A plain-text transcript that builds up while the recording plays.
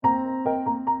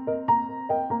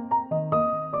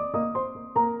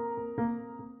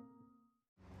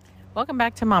Welcome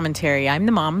back to Momentary. I'm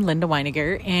the mom, Linda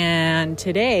Weiniger, and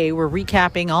today we're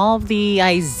recapping all of the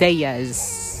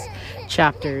Isaiah's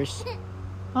chapters.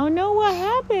 Oh no, what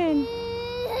happened?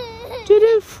 Did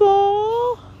it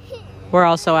fall? We're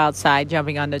also outside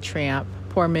jumping on the tramp.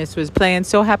 Poor Miss was playing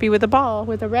so happy with a ball,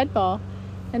 with a red ball,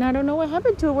 and I don't know what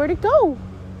happened to it. Where'd it go?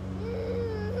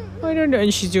 I don't know.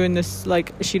 And she's doing this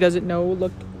like she doesn't know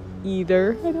look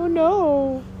either. I don't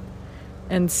know.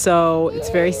 And so it's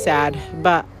very sad,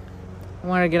 but I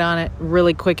want to get on it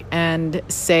really quick and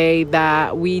say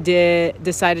that we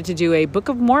decided to do a Book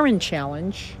of Mormon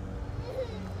challenge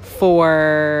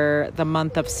for the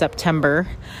month of September,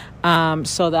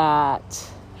 so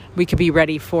that we could be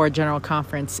ready for General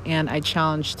Conference. And I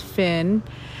challenged Finn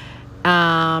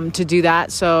to do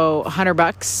that. So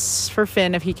 $100 for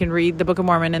Finn if he can read the Book of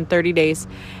Mormon in 30 days.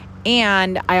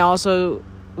 And I also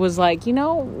was like,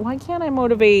 why can't I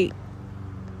motivate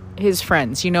his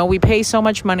friends? We pay so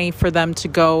much money for them to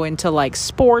go into like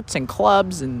sports and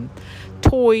clubs and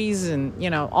toys and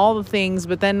all the things,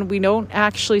 but then we don't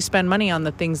actually spend money on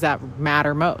the things that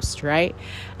matter most, right?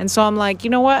 And so I'm like,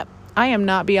 what, I am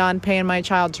not beyond paying my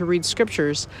child to read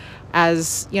scriptures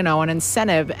as an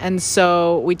incentive. And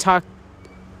so we talked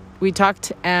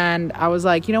and I was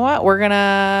like, what, we're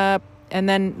gonna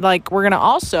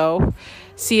also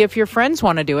see if your friends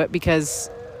want to do it,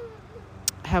 because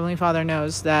Heavenly Father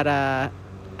knows that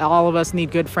all of us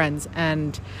need good friends,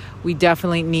 and we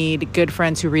definitely need good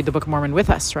friends who read the Book of Mormon with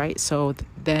us, right? So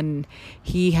then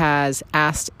he has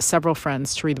asked several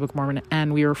friends to read the Book of Mormon,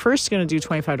 and we were first going to do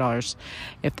 $25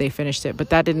 if they finished it, but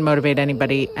that didn't motivate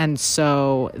anybody. And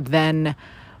so then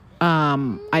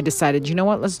I decided,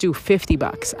 let's do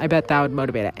 $50. I bet that would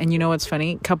motivate it. And what's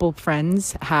funny? A couple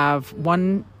friends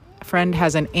one friend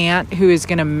has an aunt who is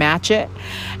going to match it,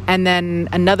 and then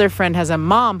another friend has a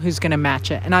mom who's going to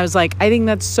match it. And I was like, I think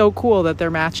that's so cool that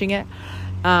they're matching it,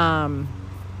 and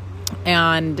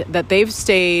that they've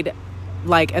stayed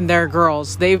and they're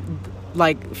girls. They've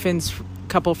Finn's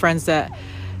couple friends that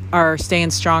are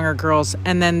staying strong are girls,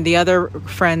 and then the other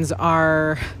friends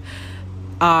are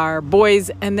boys,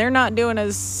 and they're not doing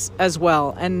as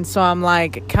well. And so I'm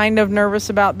kind of nervous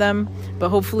about them, but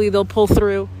hopefully they'll pull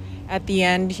through at the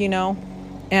end,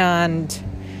 and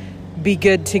be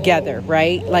good together,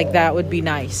 right? That would be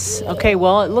nice. Okay,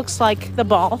 well, it looks like the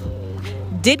ball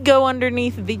did go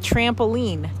underneath the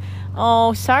trampoline.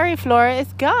 Oh, sorry, Flora,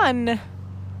 it's gone.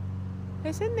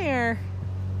 It's in there.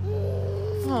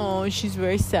 Oh, she's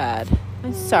very sad.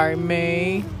 I'm sorry,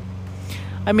 May.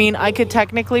 I mean, I could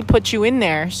technically put you in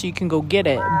there so you can go get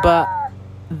it, but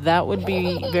that would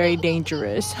be very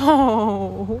dangerous.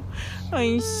 Oh,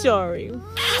 I'm sorry.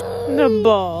 The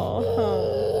ball.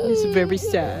 Oh, it's very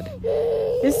sad.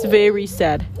 It's very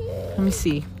sad. Let me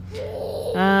see.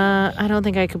 I don't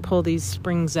think I could pull these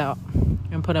springs out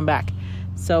and put them back.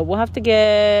 So we'll have to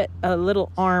get a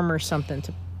little arm or something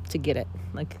to get it.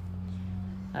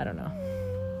 I don't know.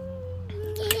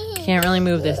 Can't really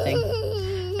move this thing.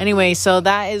 Anyway, so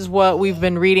that is what we've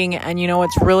been reading. And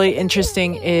what's really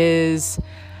interesting is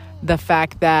the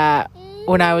fact that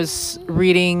when I was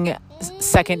reading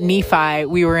Second Nephi,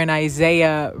 we were in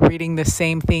Isaiah reading the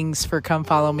same things for Come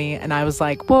Follow Me, and I was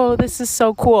like, whoa, this is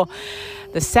so cool.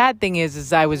 The sad thing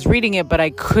is I was reading it, but I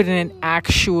couldn't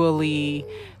actually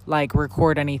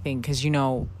record anything, because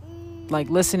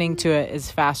listening to it is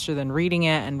faster than reading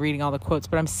it and reading all the quotes.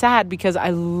 But I'm sad because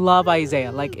I love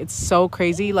Isaiah. It's so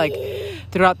crazy.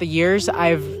 Throughout the years,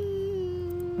 I've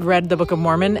read the Book of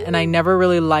Mormon, and I never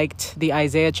really liked the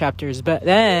Isaiah chapters. But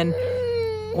then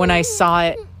when I saw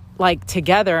it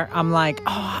together, I'm like,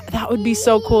 oh, that would be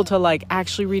so cool to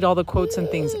actually read all the quotes and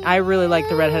things. I really like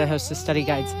the Redheaded Hostess study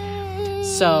guides.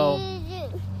 So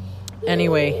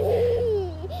anyway,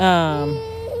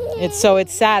 it's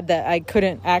sad that I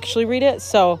couldn't actually read it.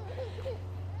 So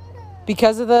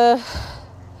because of the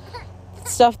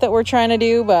stuff that we're trying to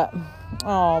do, but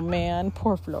oh man,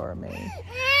 poor Flora May.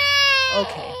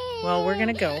 Okay, well, we're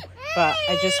gonna go, but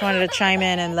I just wanted to chime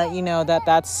in and let you know that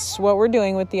that's what we're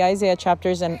doing with the Isaiah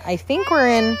chapters. And I think we're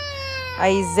in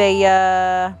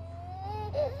Isaiah,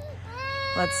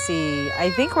 let's see, I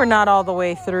think we're not all the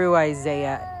way through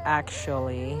Isaiah,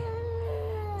 actually,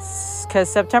 because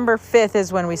September 5th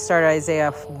is when we started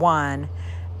Isaiah 1,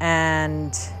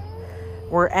 and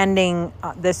we're ending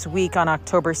this week on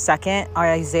October 2nd,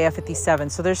 Isaiah 57.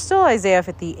 So there's still Isaiah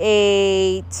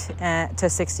 58 to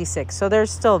 66. So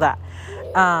there's still that.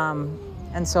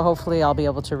 And so hopefully I'll be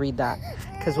able to read that,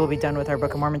 because we'll be done with our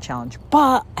Book of Mormon challenge.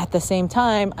 But at the same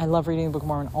time, I love reading the Book of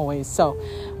Mormon always.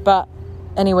 But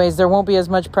anyways, there won't be as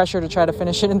much pressure to try to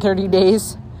finish it in 30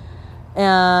 days.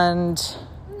 And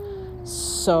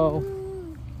so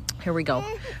Here we go.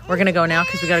 We're going to go now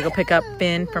because we got to go pick up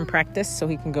Finn from practice so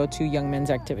he can go to Young Men's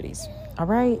activities. All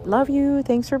right. Love you.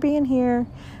 Thanks for being here.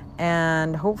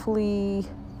 And hopefully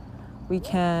we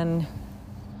can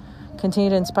continue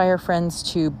to inspire friends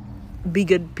to be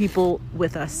good people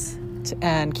with us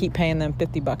and keep paying them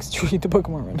 $50 to read the Book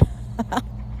of Mormon.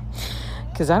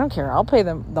 Because I don't care. I'll pay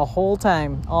them the whole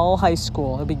time, all high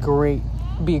school. It'll be great.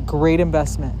 It'll be a great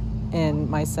investment in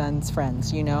my son's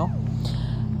friends, you know?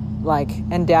 Like,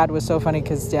 and Dad was so funny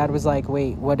because Dad was like,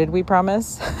 wait, what did we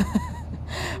promise?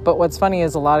 But what's funny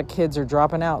is a lot of kids are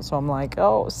dropping out. So I'm like,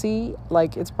 oh, see,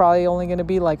 like, it's probably only going to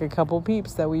be like a couple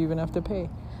peeps that we even have to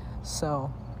pay.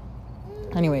 So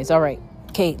anyways, all right.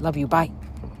 Okay, love you. Bye.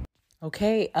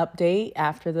 Okay, update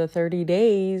after the 30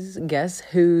 days. Guess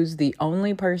who's the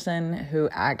only person who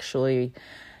actually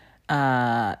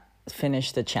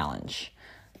finished the challenge?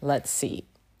 Let's see.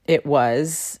 It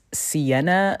was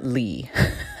Sienna Lee.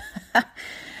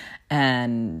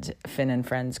 And Finn and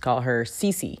friends call her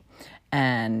Cece.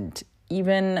 And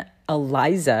even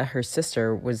Eliza, her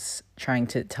sister, was trying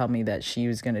to tell me that she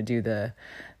was going to do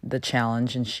the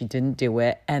challenge and she didn't do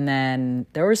it. And then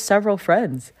there were several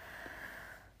friends.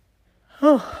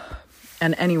 Oh.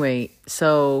 And anyway,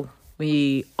 so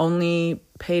we only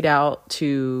paid out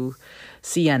to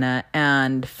Sienna,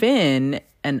 and Finn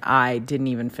and I didn't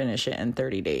even finish it in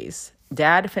 30 days.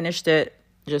 Dad finished it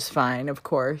just fine, of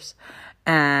course.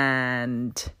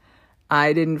 And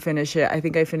I didn't finish it. I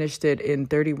think I finished it in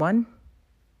 30 on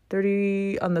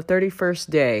the 31st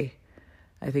day.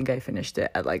 I think I finished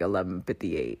it at like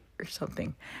 11:58 or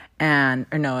something. Or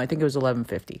no, I think it was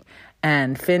 11:50.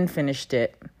 And Finn finished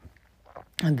it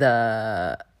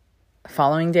the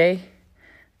following day.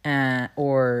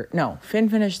 Finn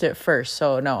finished it first.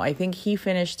 So no, I think he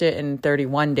finished it in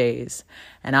 31 days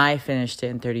and I finished it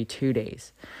in 32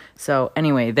 days. So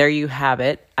anyway, there you have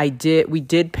it. We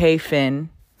did pay Finn,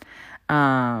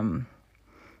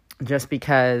 just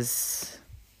because,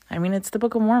 I mean, it's the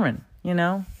Book of Mormon, you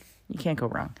know, you can't go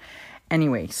wrong.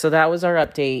 Anyway, so that was our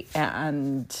update,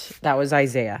 and that was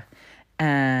Isaiah.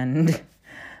 And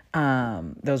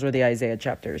those were the Isaiah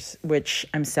chapters, which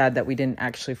I'm sad that we didn't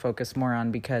actually focus more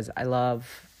on because I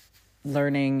love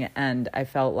learning and I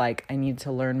felt like I need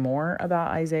to learn more about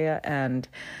Isaiah, and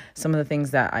some of the things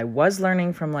that I was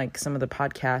learning from like some of the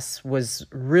podcasts was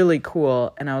really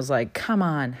cool, and I was like, come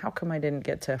on, how come I didn't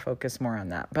get to focus more on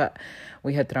that? But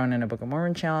we had thrown in a Book of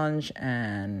Mormon challenge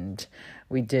and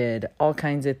we did all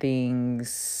kinds of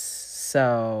things,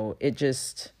 so it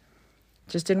just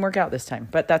didn't work out this time,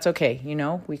 but that's okay. You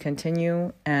know, we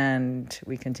continue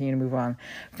to move on.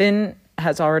 Finn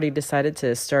has already decided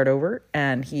to start over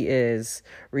and he is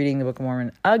reading the Book of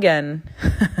Mormon again.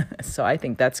 So I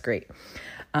think that's great.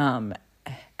 And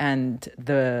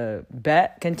the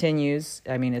bet continues.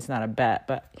 I mean, it's not a bet,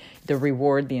 but the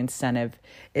reward, the incentive,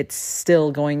 it's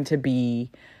still going to be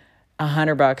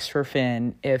 $100 for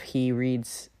Finn if he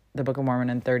reads the Book of Mormon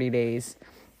in 30 days,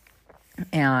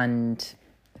 and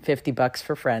 $50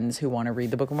 for friends who want to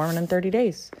read the Book of Mormon in 30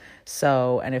 days.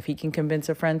 So, and if he can convince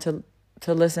a friend to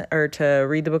listen or to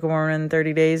read the Book of Mormon in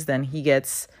 30 days, then he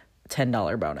gets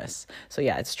 $10 bonus. So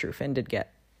yeah, it's true. Finn did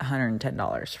get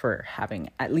 $110 for having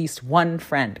at least one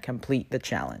friend complete the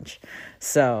challenge.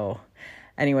 So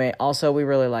anyway, also we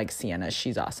really like Sienna.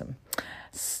 She's awesome.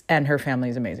 And her family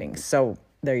is amazing. So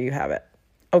there you have it.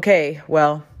 Okay,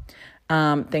 well,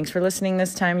 thanks for listening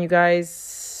this time, you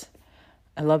guys.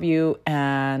 I love you,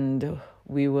 and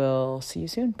we will see you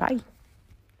soon. Bye.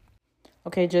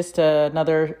 Okay, just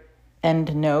another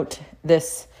end note.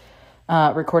 This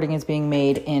recording is being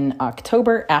made in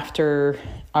October after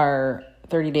our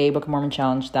 30-day Book of Mormon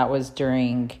challenge. That was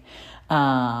during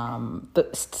the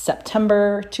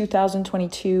September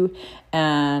 2022,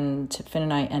 and Finn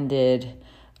and I ended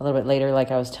a little bit later,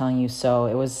 like I was telling you.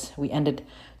 So we ended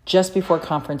just before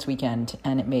conference weekend,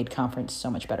 and it made conference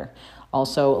so much better.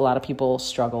 Also, a lot of people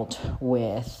struggled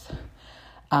with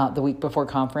the week before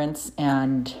conference,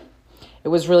 and it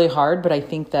was really hard, but I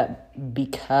think that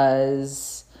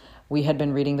because we had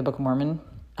been reading the Book of Mormon,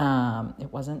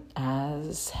 it wasn't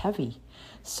as heavy.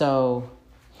 So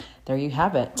there you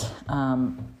have it.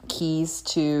 Keys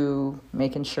to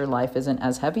making sure life isn't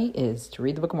as heavy is to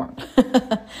read the Book of Mormon.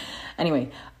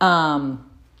 Anyway,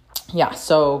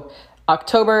 so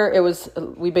October,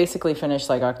 we basically finished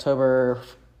like October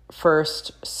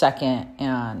 1st, 2nd,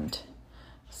 and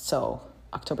so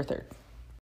October 3rd.